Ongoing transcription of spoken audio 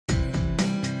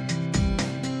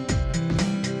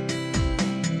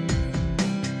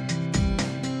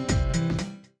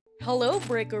Hello,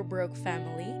 Breaker Broke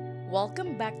family!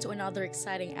 Welcome back to another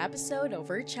exciting episode of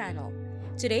our channel.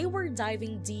 Today we're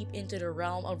diving deep into the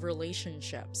realm of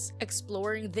relationships,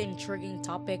 exploring the intriguing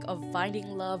topic of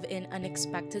finding love in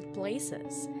unexpected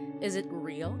places. Is it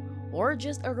real or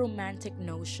just a romantic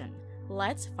notion?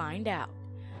 Let's find out.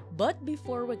 But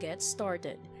before we get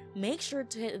started, make sure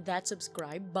to hit that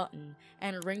subscribe button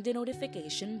and ring the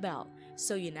notification bell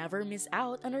so you never miss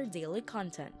out on our daily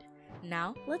content.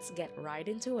 Now, let's get right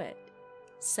into it.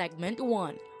 Segment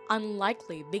 1.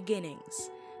 Unlikely Beginnings.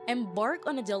 Embark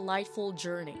on a delightful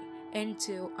journey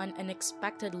into an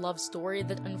unexpected love story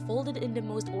that unfolded in the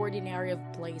most ordinary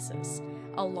of places,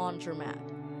 a laundromat.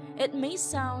 It may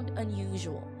sound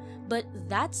unusual, but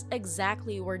that's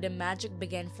exactly where the magic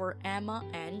began for Emma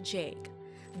and Jake.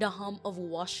 The hum of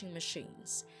washing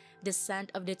machines, the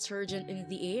scent of detergent in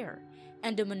the air,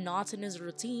 and the monotonous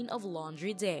routine of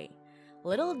laundry day.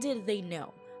 Little did they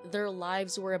know, their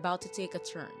lives were about to take a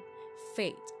turn.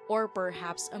 Fate, or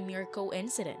perhaps a mere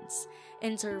coincidence,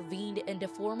 intervened in the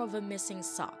form of a missing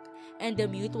sock and the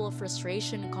mutual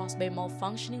frustration caused by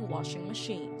malfunctioning washing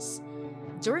machines.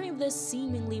 During this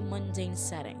seemingly mundane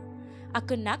setting, a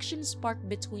connection sparked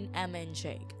between Emma and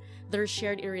Jake. Their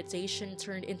shared irritation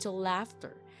turned into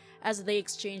laughter as they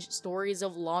exchanged stories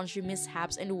of laundry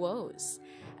mishaps and woes.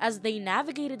 As they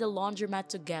navigated the laundromat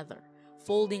together,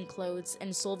 folding clothes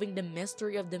and solving the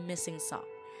mystery of the missing sock,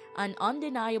 an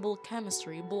undeniable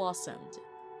chemistry blossomed.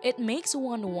 It makes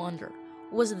one wonder,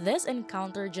 was this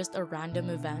encounter just a random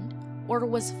event, or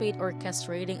was fate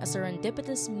orchestrating a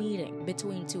serendipitous meeting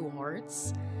between two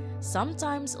hearts?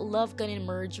 Sometimes love can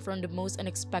emerge from the most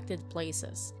unexpected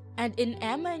places, and in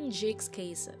Emma and Jake's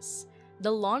cases,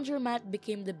 the laundromat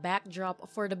became the backdrop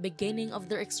for the beginning of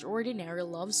their extraordinary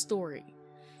love story.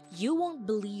 You won't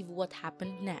believe what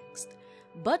happened next.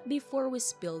 But before we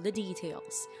spill the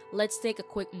details, let's take a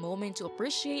quick moment to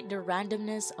appreciate the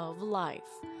randomness of life.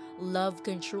 Love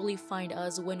can truly find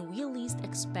us when we least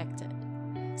expect it.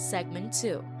 Segment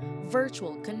 2.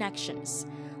 Virtual Connections.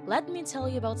 Let me tell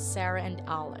you about Sarah and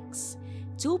Alex,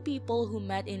 two people who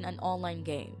met in an online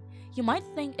game. You might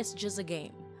think it's just a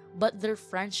game, but their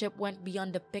friendship went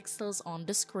beyond the pixels on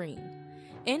the screen.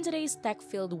 In today's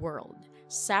tech-filled world,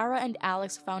 Sarah and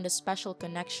Alex found a special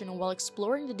connection while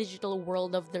exploring the digital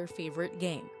world of their favorite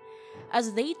game.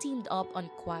 As they teamed up on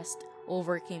quests,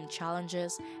 overcame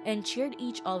challenges, and cheered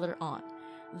each other on,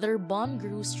 their bond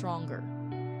grew stronger.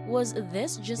 Was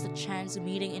this just a chance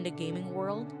meeting in the gaming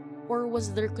world, or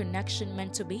was their connection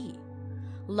meant to be?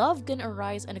 Love can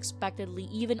arise unexpectedly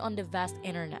even on the vast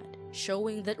internet,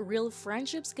 showing that real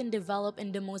friendships can develop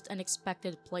in the most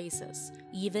unexpected places,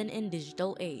 even in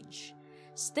digital age.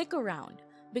 Stick around,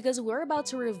 because we're about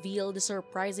to reveal the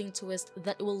surprising twist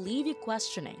that will leave you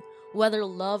questioning whether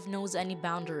love knows any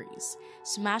boundaries.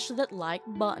 Smash that like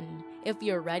button if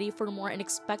you're ready for more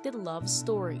unexpected love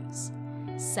stories.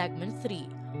 Segment 3.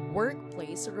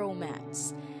 Workplace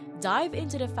Romance. Dive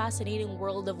into the fascinating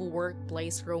world of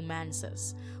workplace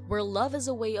romances, where love is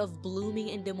a way of blooming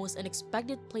in the most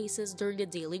unexpected places during the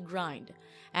daily grind.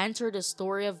 Enter the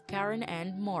story of Karen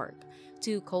and Mark,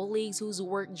 two colleagues whose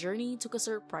work journey took a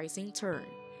surprising turn.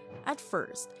 At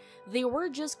first, they were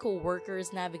just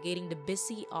co-workers navigating the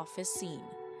busy office scene,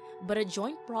 but a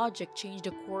joint project changed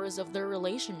the course of their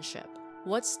relationship.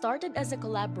 What started as a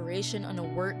collaboration on a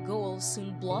work goal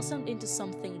soon blossomed into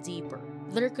something deeper.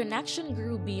 Their connection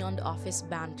grew beyond office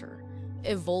banter,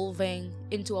 evolving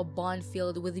into a bond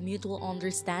filled with mutual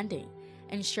understanding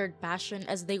and shared passion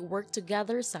as they worked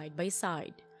together side by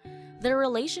side. Their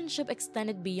relationship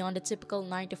extended beyond the typical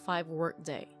 9-to-5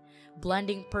 workday,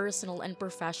 blending personal and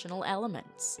professional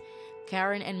elements.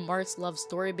 Karen and Mark's love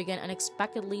story began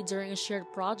unexpectedly during a shared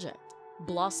project,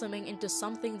 blossoming into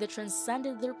something that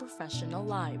transcended their professional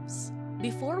lives.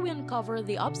 Before we uncover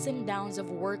the ups and downs of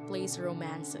workplace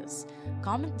romances,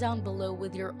 comment down below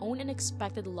with your own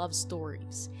unexpected love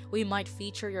stories. We might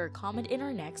feature your comment in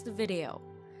our next video.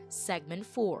 Segment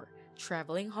 4.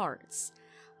 Traveling Hearts.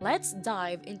 Let's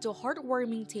dive into a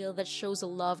heartwarming tale that shows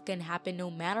love can happen no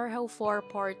matter how far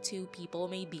apart two people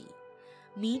may be.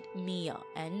 Meet Mia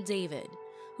and David,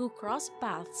 who crossed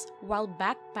paths while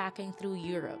backpacking through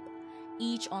Europe,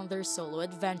 each on their solo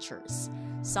adventures.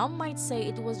 Some might say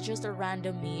it was just a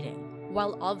random meeting,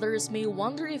 while others may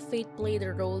wonder if fate played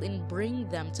a role in bringing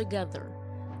them together.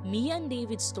 Mia and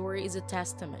David's story is a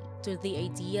testament to the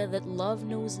idea that love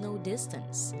knows no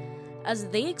distance. As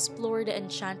they explored the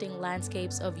enchanting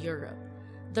landscapes of Europe,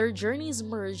 their journeys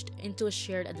merged into a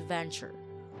shared adventure,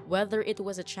 whether it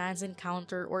was a chance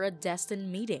encounter or a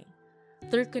destined meeting.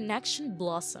 Their connection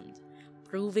blossomed,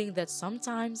 proving that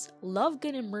sometimes love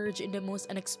can emerge in the most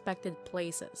unexpected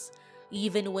places,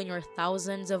 even when you're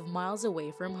thousands of miles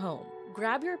away from home.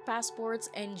 Grab your passports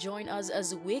and join us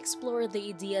as we explore the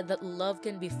idea that love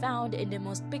can be found in the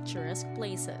most picturesque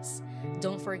places.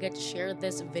 Don't forget to share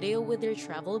this video with your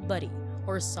travel buddy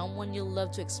or someone you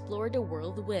love to explore the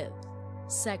world with.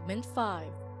 Segment 5.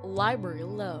 Library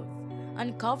Love.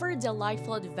 Uncover a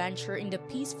delightful adventure in the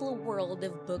peaceful world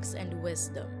of books and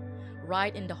wisdom.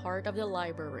 Right in the heart of the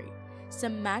library,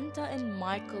 Samantha and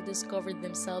Michael discovered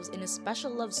themselves in a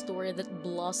special love story that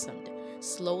blossomed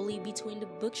slowly between the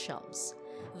bookshelves.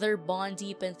 Their bond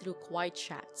deepened through quiet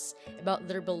chats about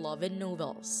their beloved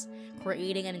novels,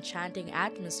 creating an enchanting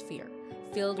atmosphere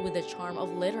filled with the charm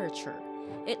of literature.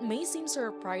 It may seem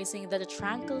surprising that the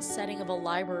tranquil setting of a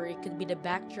library could be the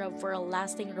backdrop for a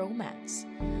lasting romance,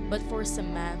 but for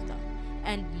Samantha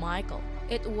and Michael,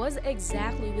 it was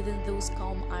exactly within those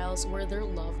calm aisles where their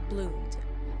love bloomed.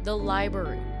 The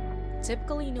library,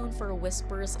 typically known for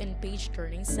whispers and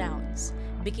page-turning sounds,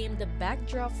 became the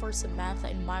backdrop for Samantha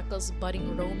and Michael's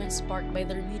budding romance sparked by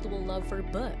their mutual love for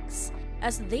books.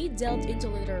 As they delved into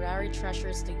literary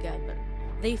treasures together,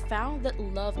 they found that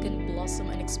love can blossom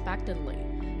unexpectedly,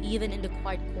 even in the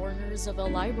quiet corners of a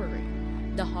library.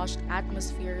 The hushed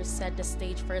atmosphere set the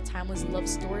stage for a timeless love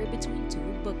story between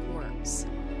two bookworms.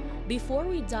 Before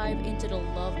we dive into the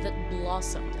love that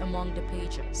blossomed among the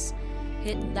pages,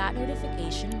 hit that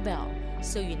notification bell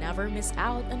so you never miss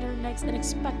out on our next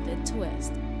unexpected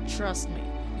twist. Trust me,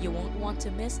 you won't want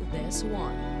to miss this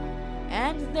one.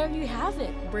 And there you have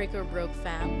it, Break or Broke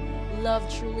fam. Love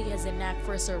truly has a knack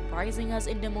for surprising us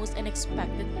in the most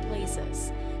unexpected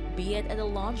places, be it at a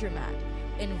laundromat,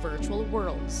 in virtual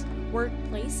worlds,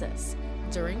 workplaces,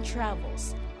 during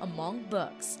travels, among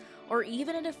books, or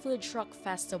even at a food truck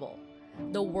festival.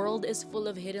 The world is full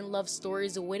of hidden love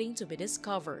stories waiting to be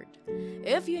discovered.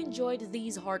 If you enjoyed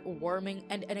these heartwarming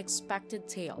and unexpected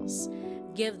tales,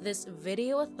 give this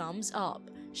video a thumbs up,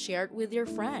 share it with your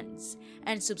friends,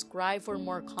 and subscribe for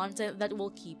more content that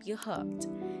will keep you hooked.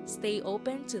 Stay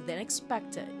open to the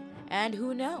unexpected, and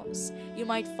who knows, you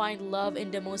might find love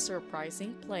in the most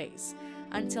surprising place.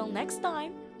 Until next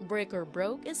time, Break or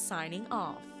Broke is signing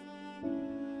off.